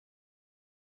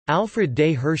Alfred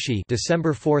Hershey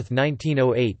 (December 4,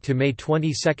 1908 to May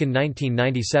 22,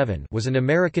 1997) was an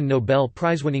American Nobel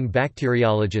Prize-winning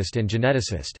bacteriologist and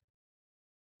geneticist.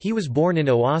 He was born in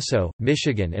Owasso,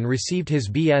 Michigan and received his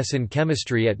B.S. in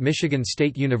chemistry at Michigan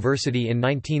State University in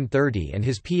 1930 and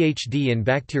his Ph.D. in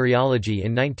bacteriology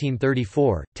in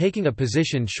 1934, taking a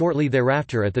position shortly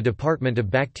thereafter at the Department of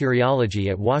Bacteriology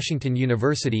at Washington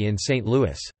University in St.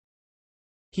 Louis.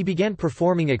 He began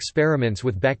performing experiments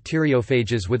with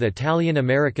bacteriophages with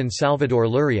Italian-American Salvador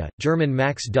Luria, German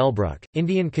Max Delbruck,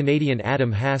 Indian-Canadian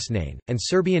Adam Hasnain, and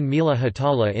Serbian Mila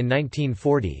Hatala in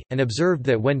 1940, and observed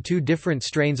that when two different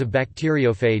strains of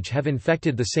bacteriophage have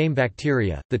infected the same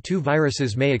bacteria, the two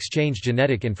viruses may exchange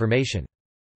genetic information.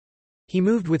 He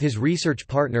moved with his research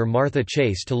partner Martha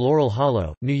Chase to Laurel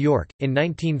Hollow, New York, in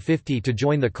 1950 to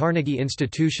join the Carnegie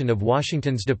Institution of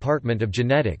Washington's Department of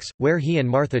Genetics, where he and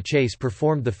Martha Chase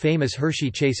performed the famous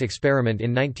Hershey-Chase experiment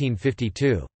in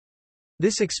 1952.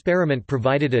 This experiment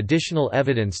provided additional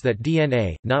evidence that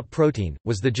DNA, not protein,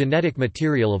 was the genetic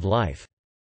material of life.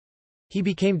 He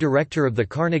became director of the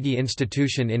Carnegie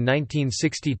Institution in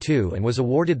 1962 and was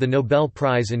awarded the Nobel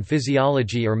Prize in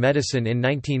Physiology or Medicine in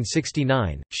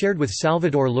 1969, shared with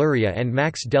Salvador Luria and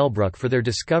Max Delbruck for their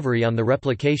discovery on the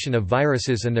replication of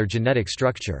viruses and their genetic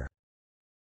structure.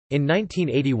 In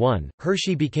 1981,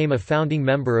 Hershey became a founding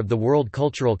member of the World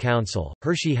Cultural Council.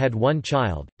 Hershey had one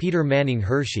child, Peter Manning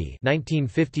Hershey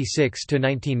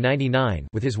 (1956–1999),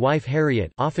 with his wife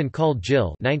Harriet, often called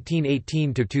Jill,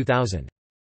 (1918–2000).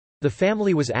 The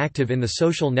family was active in the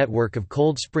social network of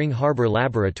Cold Spring Harbor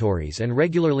Laboratories and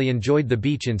regularly enjoyed the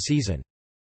beach in season.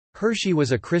 Hershey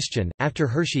was a Christian. After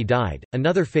Hershey died,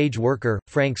 another phage worker,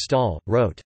 Frank Stahl,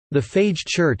 wrote, "The phage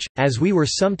church, as we were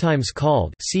sometimes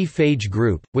called, see phage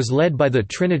group, was led by the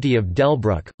trinity of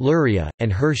Delbruck, Luria,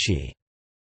 and Hershey.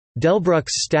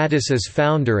 Delbruck's status as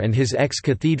founder and his ex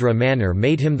cathedra manner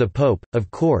made him the pope, of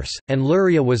course, and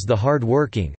Luria was the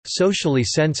hard-working, socially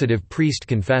sensitive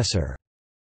priest-confessor.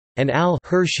 And Al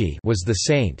Hershey was the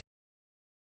saint."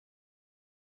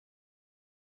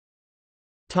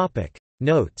 Topic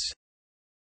Notes.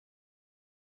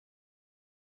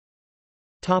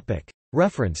 Topic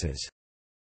References.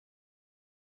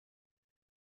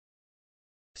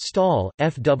 Stahl,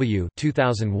 F.W.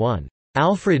 2001.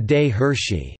 Alfred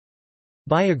Hershey.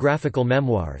 Biographical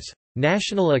Memoirs.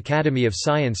 National Academy of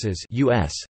Sciences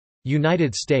U.S.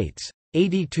 United States.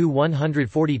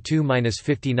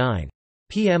 80-142-59.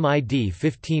 PMID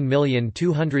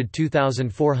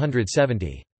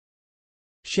 15202470.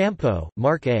 Champeau,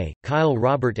 Mark A., Kyle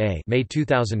Robert A. May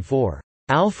 2004.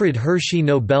 Alfred Hershey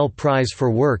Nobel Prize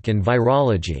for Work in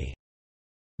Virology.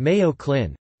 Mayo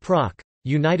Clin. Proc.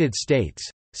 United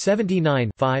States. 79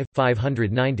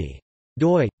 590.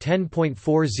 doi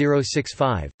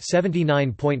 10.4065,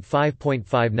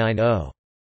 79.5.590.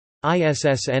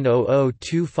 ISSN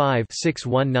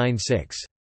 0025-6196.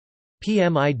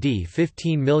 PMID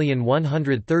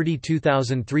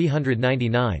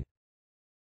 15132399.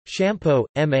 Champeau,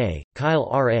 M.A., Kyle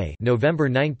R.A. November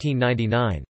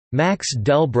 1999. Max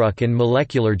Delbruck and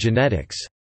Molecular Genetics.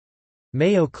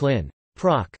 Mayo Clin.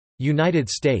 Proc. United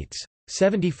States.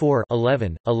 74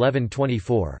 11,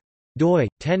 1124. doi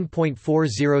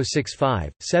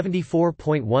 10.4065,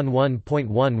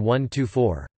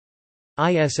 74.11.1124.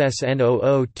 ISSN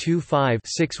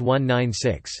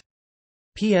 0025-6196.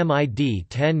 PMID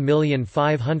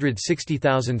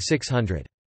 10560600.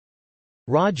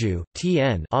 Raju,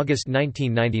 T.N. August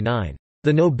 1999.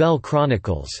 The Nobel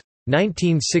Chronicles.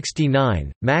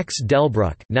 1969, Max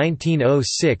Delbruck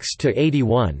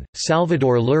 1906–81,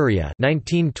 Salvador Luria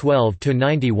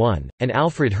 1912–91, and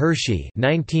Alfred Hershey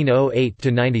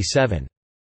 1908–97.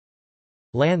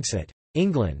 Lancet.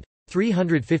 England.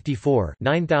 354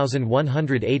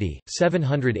 9180,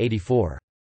 784.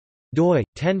 doi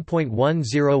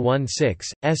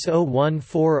 10.1016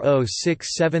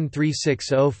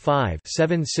 S0140673605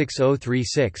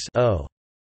 76036-0.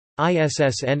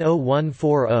 ISSN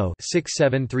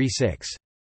 0140-6736.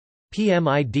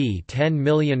 PMID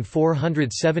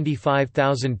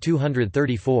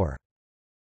 10475234.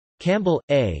 Campbell,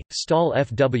 A., Stahl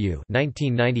F.W.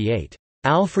 1998.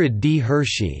 Alfred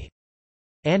Hershey.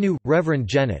 Anu, Reverend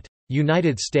Jennett.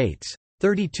 United States.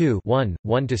 32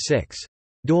 1–6.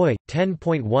 doi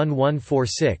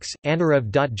 10.1146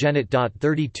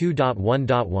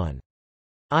 anarev.jennett.32.1.1.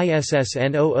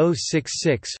 ISSN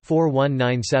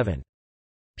 0066-4197.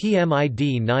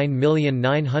 PMID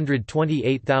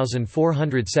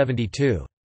 9928472.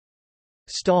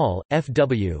 Stahl,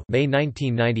 F.W. May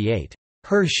 1998.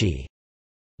 Hershey.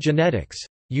 Genetics.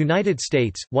 United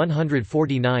States,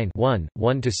 149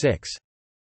 1–6.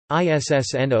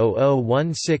 ISSN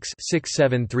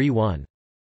 0016-6731.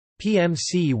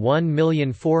 PMC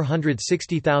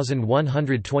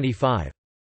 1460125.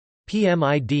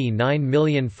 PMID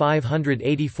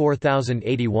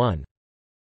 9584081.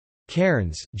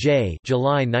 Cairns, J.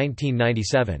 July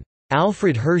 1997.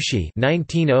 Alfred Hershey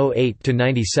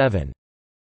 1908–97.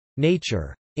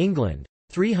 Nature. England.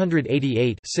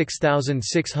 388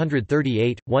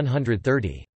 6638,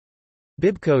 130.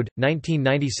 Bibcode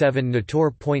 1997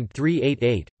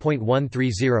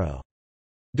 Nator.388.130.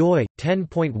 doi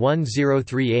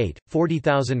 10.1038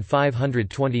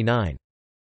 40529.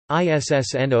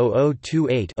 ISSN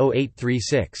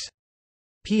 0028-0836.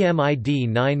 PMID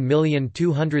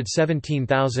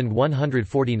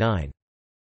 9217149.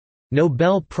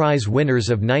 Nobel Prize winners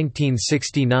of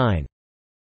 1969.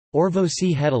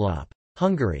 Orvosi Hedalop.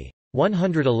 Hungary.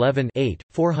 111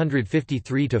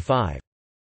 453–5.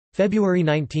 February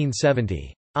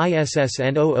 1970.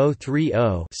 ISSN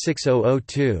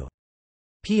 0030-6002.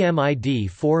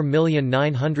 PMID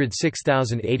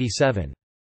 4906087.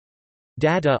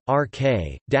 Data,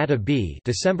 R.K., Data B.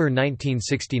 December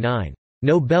 1969.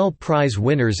 Nobel Prize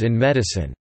winners in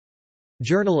medicine.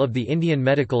 Journal of the Indian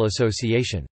Medical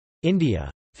Association. India.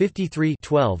 53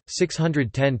 12,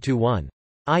 610–1.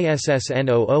 ISSN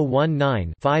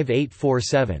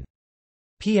 0019-5847.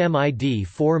 PMID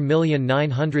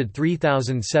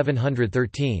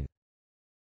 4903713.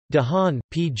 Dehaan,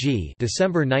 P.G.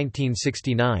 December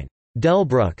 1969.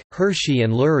 Delbruck, Hershey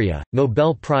and Luria,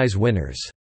 Nobel Prize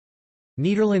winners.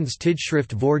 Nederlands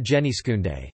Tijdschrift voor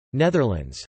Geneeskunde.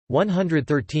 Netherlands.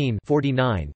 113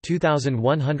 49,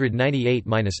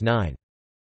 2198-9.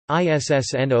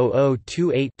 ISSN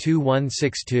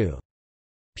 0028-2162.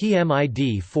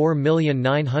 PMID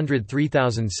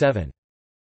 4903007.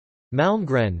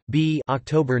 Malmgren, B.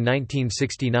 October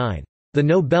 1969. The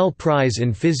Nobel Prize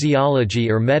in Physiology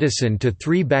or Medicine to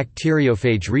 3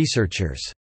 bacteriophage researchers.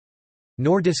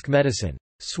 Nordisk Medicine.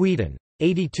 Sweden.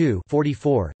 82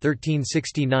 44,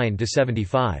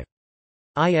 1369–75.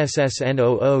 ISSN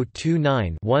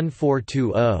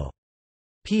 0029-1420.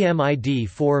 PMID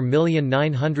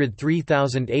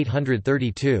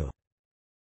 4903832.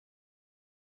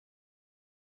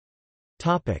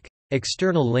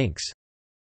 External links.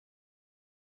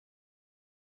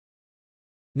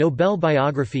 Nobel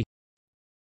biography.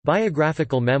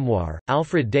 Biographical memoir,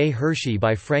 Alfred D. Hershey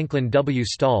by Franklin W.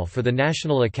 Stahl for the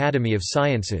National Academy of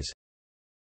Sciences.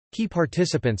 Key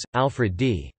participants, Alfred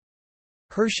D.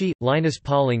 Hershey, Linus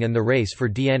Pauling and the Race for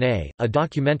DNA, A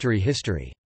Documentary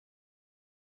History.